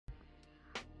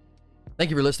Thank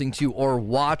you for listening to or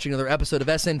watching another episode of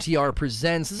SNTR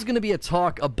Presents. This is going to be a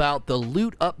talk about the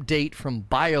loot update from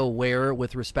BioWare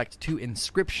with respect to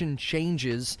inscription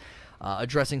changes,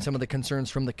 addressing some of the concerns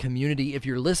from the community. If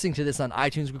you're listening to this on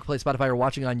iTunes, Google Play, Spotify, or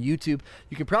watching on YouTube,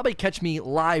 you can probably catch me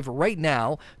live right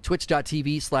now,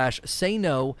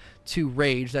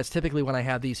 twitch.tv/SayNoToRage. That's typically when I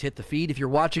have these hit the feed. If you're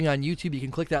watching on YouTube, you can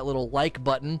click that little like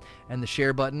button and the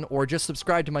share button, or just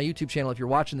subscribe to my YouTube channel if you're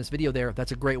watching this video there.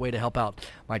 That's a great way to help out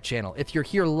my channel. If you're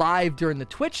here live during the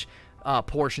Twitch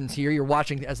portions here, you're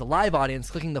watching as a live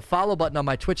audience, clicking the follow button on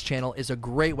my Twitch channel is a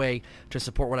great way to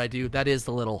support what I do. That is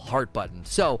the little heart button.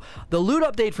 So the loot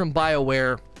update from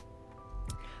BioWare,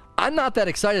 I'm not that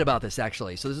excited about this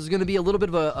actually. So this is going to be a little bit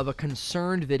of a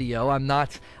concerned video. I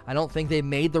don't think they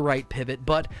made the right pivot,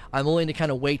 but I'm willing to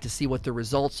kind of wait to see what the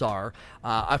results are.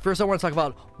 First I want to talk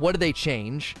about what did they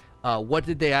change. What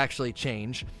did they actually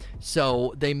change?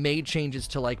 So they made changes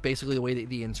to like basically the way that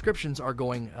the inscriptions are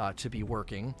going to be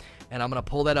working, and I'm going to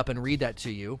pull that up and read that to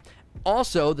you.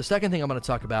 Also, the second thing I'm going to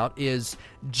talk about is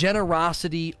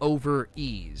generosity over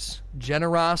ease.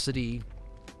 Generosity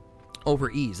over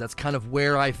ease. That's kind of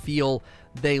where I feel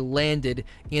they landed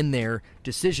in their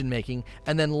decision making.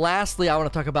 And then lastly, I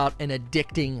want to talk about an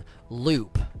addicting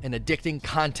loop, an addicting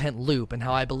content loop, and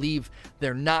how I believe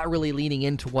they're not really leaning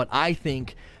into what I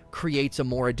think creates a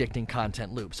more addicting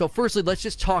content loop. So firstly, let's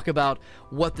just talk about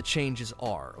what the changes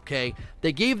are, okay?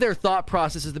 They gave their thought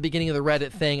process at the beginning of the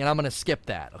Reddit thing, and I'm going to skip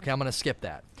that, okay? I'm going to skip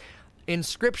that.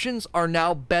 Inscriptions are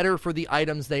now better for the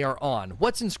items they are on.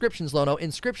 What's inscriptions, Lono?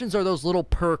 Inscriptions are those little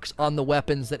perks on the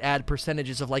weapons that add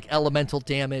percentages of like elemental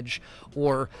damage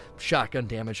or shotgun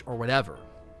damage or whatever.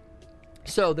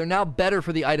 So they're now better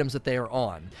for the items that they are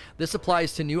on. This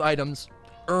applies to new items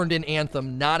earned in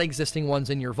Anthem, not existing ones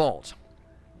in your vault.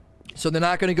 So they're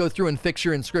not going to go through and fix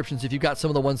your inscriptions. If you've got some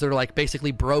of the ones that are like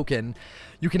basically broken,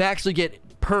 you can actually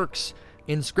get perks,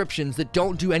 inscriptions that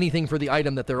don't do anything for the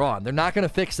item that they're on. They're not going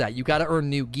to fix that. You got to earn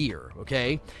new gear,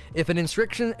 okay? If an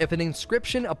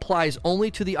inscription applies only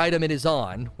to the item it is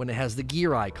on when it has the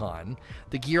gear icon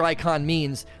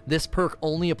means this perk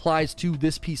only applies to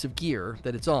this piece of gear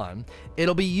that it's on.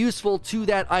 It'll be useful to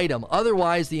that item.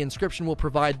 Otherwise, the inscription will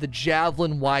provide the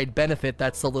javelin-wide benefit.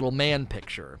 That's the little man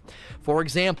picture. For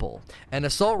example, an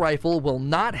assault rifle will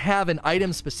not have an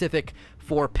item-specific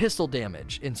for pistol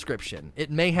damage inscription. It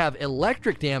may have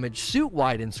electric damage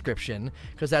suit-wide inscription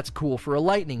because that's cool for a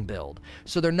lightning build.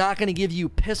 So they're not going to give you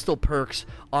pistol perks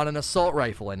on an assault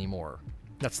rifle anymore.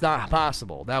 That's not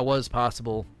possible. That was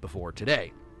possible before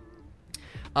today.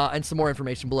 And some more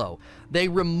information below. They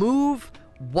remove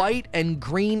white and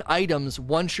green items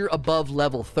once you're above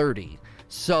level 30.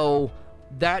 So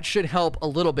that should help a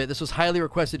little bit. This was highly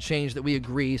requested change that we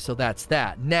agree, so that's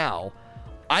that. Now,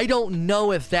 I don't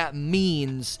know if that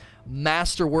means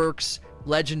Masterworks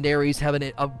legendaries have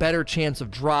a better chance of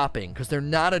dropping, because they're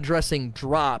not addressing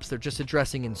drops, they're just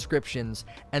addressing inscriptions,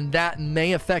 and that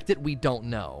may affect it. We don't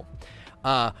know.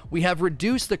 We have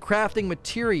reduced the crafting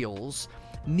materials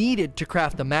needed to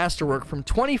craft the Masterwork from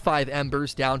 25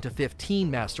 embers down to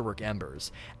 15 Masterwork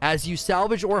embers. As you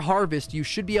salvage or harvest, you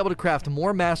should be able to craft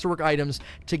more Masterwork items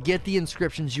to get the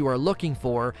inscriptions you are looking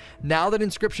for. Now that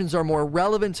inscriptions are more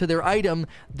relevant to their item,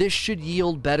 this should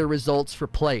yield better results for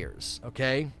players,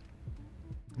 okay?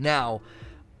 Now,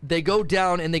 they go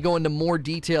down and they go into more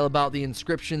detail about the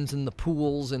inscriptions and the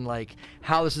pools and like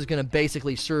how this is going to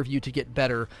basically serve you to get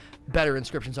better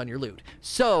inscriptions on your loot.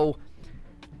 So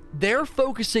they're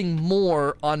focusing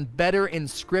more on better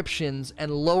inscriptions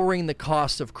and lowering the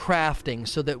cost of crafting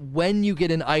so that when you get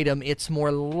an item, it's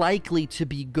more likely to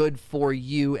be good for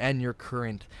you and your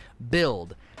current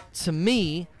build. To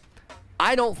me,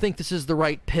 I don't think this is the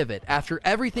right pivot. After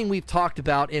everything we've talked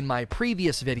about in my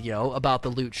previous video about the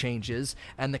loot changes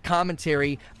and the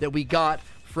commentary that we got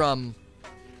from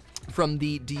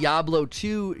the Diablo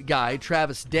 2 guy,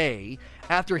 Travis Day,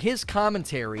 after his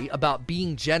commentary about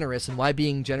being generous and why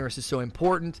being generous is so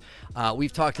important,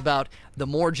 we've talked about the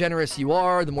more generous you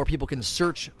are, the more people can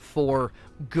search for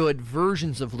good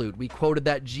versions of loot. We quoted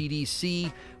that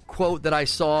GDC quote that I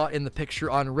saw in the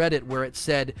picture on Reddit where it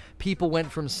said people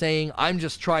went from saying, I'm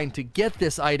just trying to get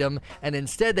this item, and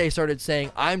instead they started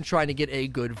saying, I'm trying to get a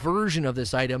good version of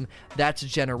this item. That's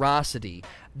generosity.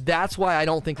 That's why I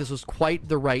don't think this was quite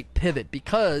the right pivot,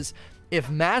 because if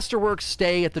Masterworks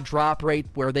stay at the drop rate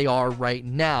where they are right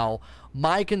now,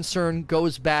 my concern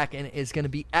goes back and is going to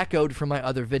be echoed from my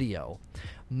other video.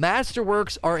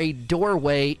 Masterworks are a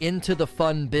doorway into the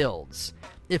fun builds.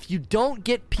 If you don't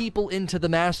get people into the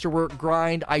Masterwork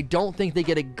grind, I don't think they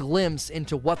get a glimpse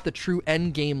into what the true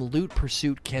endgame loot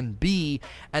pursuit can be,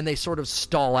 and they sort of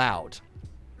stall out.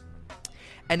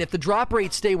 And if the drop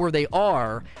rates stay where they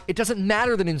are, it doesn't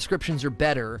matter that inscriptions are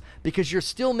better, because you're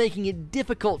still making it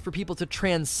difficult for people to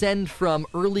transcend from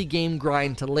early game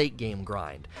grind to late game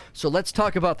grind. So let's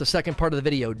talk about the second part of the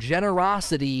video,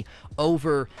 generosity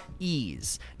over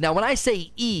ease. Now, when I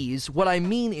say ease, what I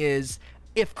mean is,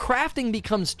 if crafting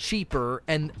becomes cheaper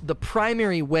and the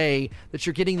primary way that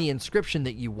you're getting the inscription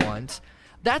that you want,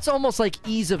 that's almost like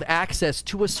ease of access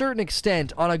to a certain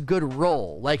extent on a good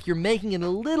roll. Like, you're making it a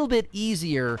little bit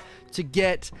easier to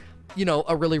get, you know,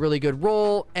 a really, really good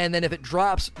roll. And then if it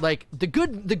drops, like, the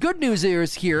good news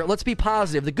is here, let's be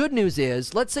positive. The good news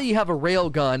is, let's say you have a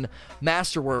railgun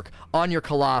masterwork on your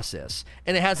Colossus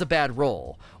and it has a bad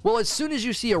roll. Well, as soon as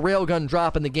you see a railgun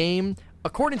drop in the game,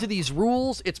 according to these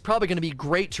rules, it's probably going to be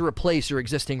great to replace your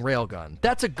existing railgun.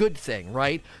 That's a good thing,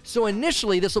 right? So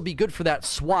initially, this will be good for that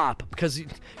swap, because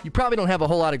you probably don't have a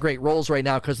whole lot of great rolls right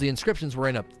now because the inscriptions were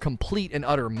in a complete and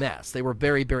utter mess. They were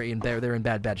very, very they're in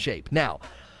bad shape. Now,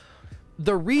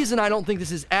 the reason I don't think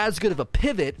this is as good of a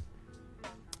pivot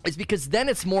is because then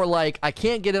it's more like, I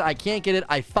can't get it,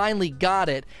 I finally got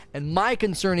it, and my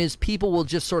concern is people will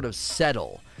just sort of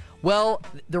settle. Well,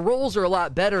 the rolls are a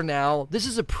lot better now. This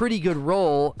is a pretty good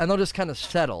roll, and they'll just kind of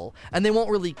settle. And they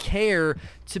won't really care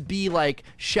to be like,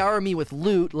 shower me with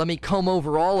loot, let me comb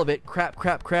over all of it, crap,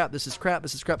 this is crap,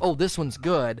 oh, this one's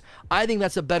good. I think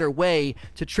that's a better way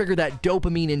to trigger that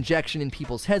dopamine injection in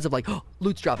people's heads of like, oh,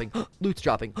 loot's dropping, loot's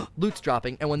dropping, loot's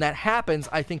dropping. And when that happens,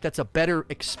 I think that's a better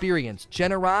experience.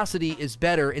 Generosity is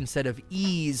better instead of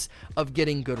ease of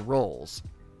getting good rolls.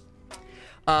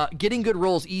 Getting good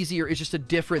rolls easier is just a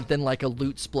different than like a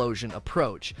loot explosion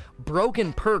approach.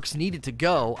 Broken perks needed to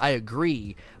go, I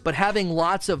agree, but having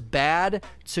lots of bad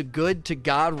to good to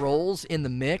god rolls in the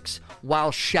mix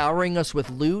while showering us with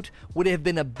loot would have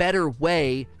been a better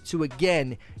way to,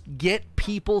 again, get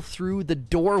people through the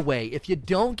doorway. If you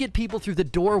don't get people through the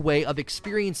doorway of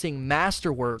experiencing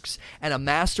masterworks and a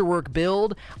masterwork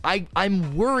build,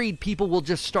 I'm worried people will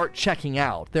just start checking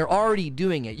out. They're already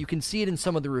doing it. You can see it in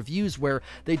some of the reviews where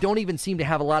they don't even seem to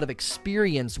have a lot of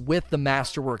experience with the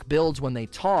masterwork builds when they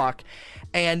talk,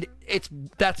 and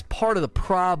that's part of the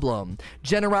problem.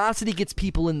 Generosity gets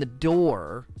people in the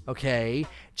door, okay?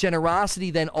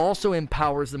 Generosity then also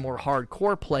empowers the more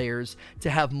hardcore players to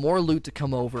have more loot to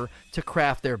come over to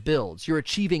craft their builds. You're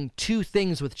achieving two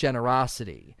things with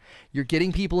generosity. You're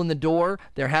getting people in the door,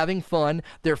 they're having fun,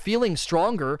 they're feeling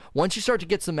stronger. Once you start to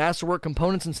get some masterwork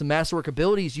components and some masterwork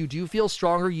abilities, you do feel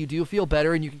stronger, you do feel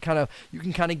better, and you can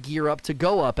kind of gear up to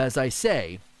go up, as I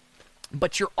say.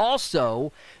 But you're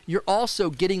also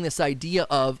getting this idea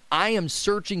of, I am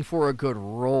searching for a good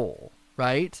roll,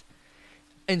 right?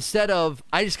 Instead of,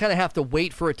 I just kind of have to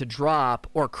wait for it to drop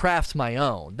or craft my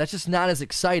own. That's just not as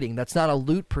exciting. That's not a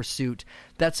loot pursuit.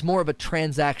 That's more of a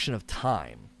transaction of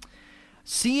time.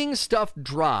 Seeing stuff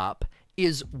drop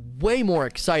is way more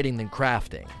exciting than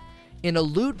crafting. In a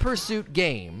loot pursuit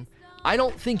game, I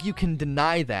don't think you can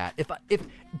deny that.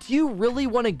 Do you really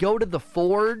want to go to the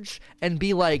forge and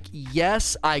be like,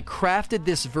 yes, I crafted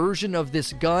this version of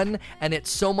this gun and it's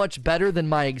so much better than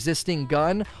my existing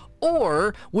gun?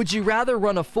 Or would you rather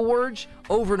run a forge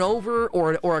over and over,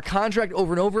 or a contract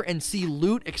over and over, and see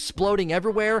loot exploding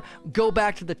everywhere, go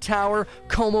back to the tower,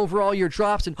 comb over all your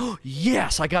drops, and oh,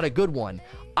 yes, I got a good one?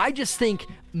 I just think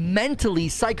mentally,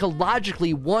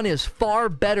 psychologically, one is far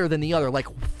better than the other. Like,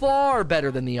 far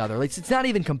better than the other. Like, it's not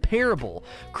even comparable.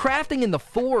 Crafting in the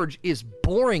forge is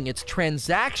boring. It's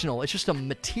transactional. It's just a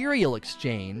material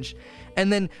exchange.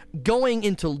 And then going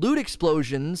into loot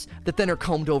explosions that then are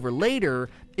combed over later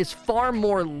is far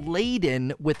more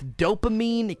laden with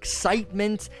dopamine,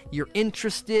 excitement, you're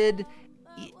interested.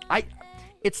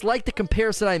 It's like the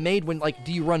comparison I made when, like,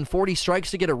 do you run 40 strikes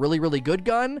to get a really, really good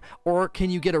gun? Or can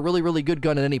you get a really, really good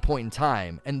gun at any point in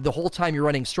time? And the whole time you're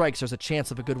running strikes, there's a chance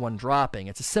of a good one dropping.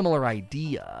 It's a similar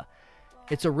idea.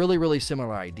 It's a really, really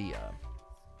similar idea.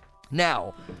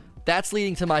 Now, that's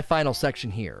leading to my final section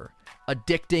here.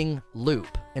 Addicting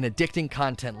loop, an addicting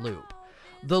content loop.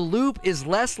 The loop is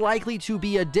less likely to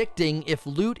be addicting if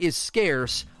loot is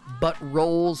scarce, but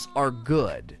rolls are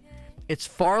good. It's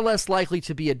far less likely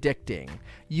to be addicting.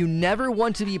 You never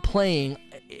want to be playing,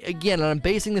 again, and I'm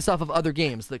basing this off of other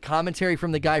games, the commentary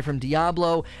from the guy from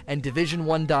Diablo and Division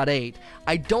 1.8,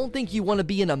 I don't think you want to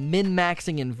be in a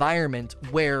min-maxing environment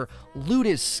where loot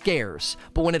is scarce,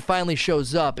 but when it finally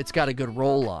shows up, it's got a good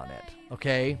roll on it,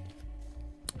 okay?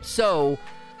 So,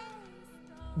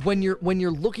 when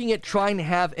you're looking at trying to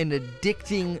have an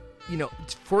addicting, you know,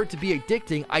 for it to be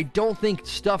addicting, I don't think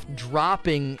stuff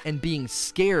dropping and being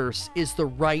scarce is the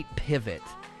right pivot.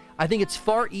 I think it's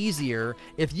far easier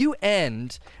if you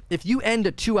end a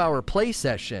 2-hour play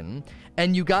session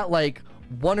and you got like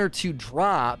 1 or 2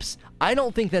 drops. I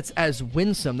don't think that's as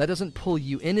winsome. That doesn't pull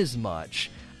you in as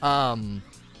much.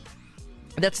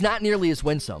 That's not nearly as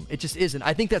winsome. It just isn't.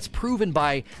 I think that's proven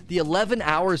by the 11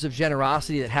 hours of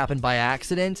generosity that happened by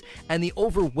accident and the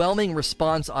overwhelming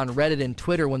response on Reddit and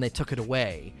Twitter when they took it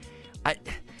away.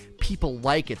 People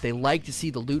like it. They like to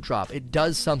see the loot drop. It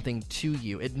does something to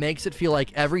you. It makes it feel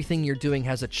like everything you're doing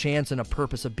has a chance and a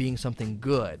purpose of being something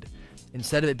good,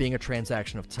 instead of it being a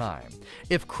transaction of time.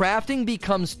 If crafting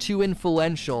becomes too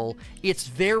influential, it's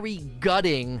very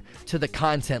gutting to the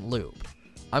content loop.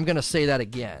 I'm going to say that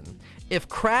again. If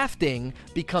crafting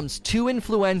becomes too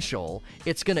influential,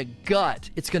 it's going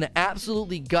to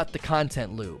absolutely gut the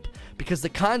content loop, because the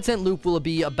content loop will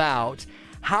be about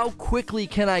how quickly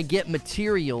can I get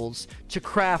materials to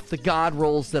craft the god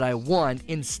rolls that I want,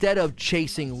 instead of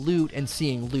chasing loot and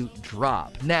seeing loot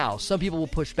drop. Now, some people will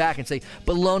push back and say,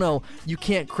 but Lono, you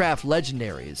can't craft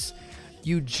legendaries.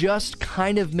 You just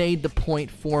kind of made the point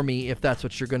for me, if that's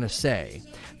what you're going to say.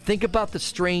 Think about the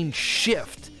strange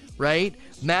shift, right?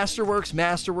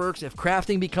 Masterworks, if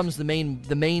crafting becomes the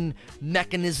main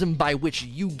mechanism by which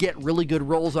you get really good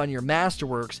rolls on your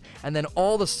Masterworks, and then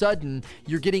all of a sudden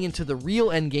you're getting into the real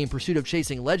endgame pursuit of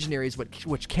chasing legendaries,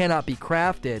 which cannot be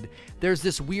crafted, there's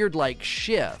this weird like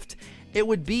shift. It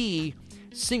would be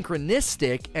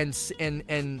synchronistic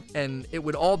and it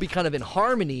would all be kind of in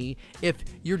harmony if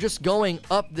you're just going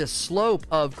up this slope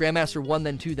of Grandmaster 1,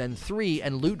 then 2, then 3,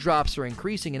 and loot drops are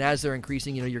increasing, and as they're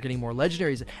increasing, you're getting more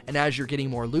legendaries, and as you're getting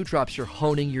more loot drops, you're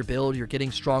honing your build, you're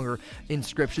getting stronger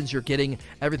inscriptions, you're getting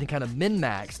everything kind of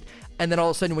min-maxed. And then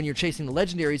all of a sudden, when you're chasing the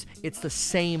legendaries, it's the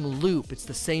same loop. It's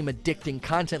the same addicting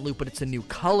content loop, but it's a new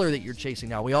color that you're chasing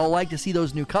now. We all like to see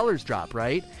those new colors drop,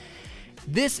 right?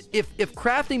 This, if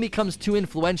crafting becomes too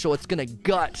influential, it's going to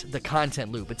gut the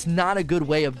content loop. It's not a good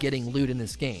way of getting loot in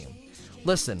this game.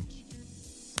 Listen,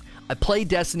 I played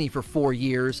Destiny for 4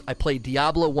 years. I played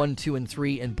Diablo 1, 2, and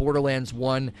 3, and Borderlands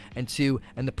 1 and 2,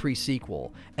 and the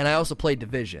pre-sequel. And I also played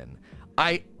Division.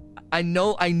 I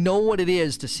know what it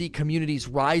is to see communities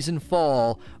rise and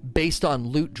fall based on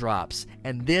loot drops,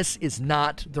 and this is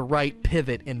not the right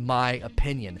pivot, in my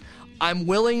opinion. I'm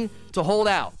willing to hold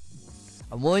out.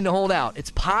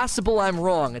 It's possible I'm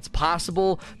wrong. It's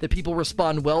possible that people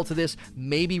respond well to this.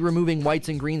 Maybe removing whites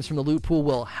and greens from the loot pool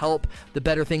will help the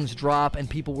better things drop, and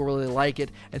people will really like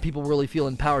it, and people will really feel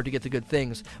empowered to get the good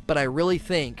things. But I really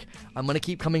think I'm going to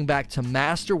keep coming back to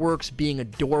Masterworks being a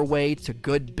doorway to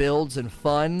good builds and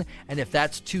fun, and if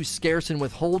that's too scarce and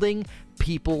withholding,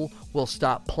 people will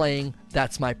stop playing.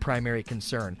 That's my primary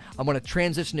concern. I'm going to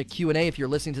transition to Q&A. If you're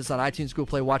listening to this on iTunes, Google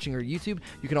Play, watching, or YouTube,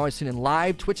 you can always tune in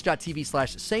live,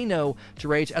 twitch.tv/sayno to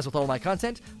rage. As with all my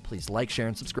content, please like, share,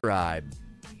 and subscribe.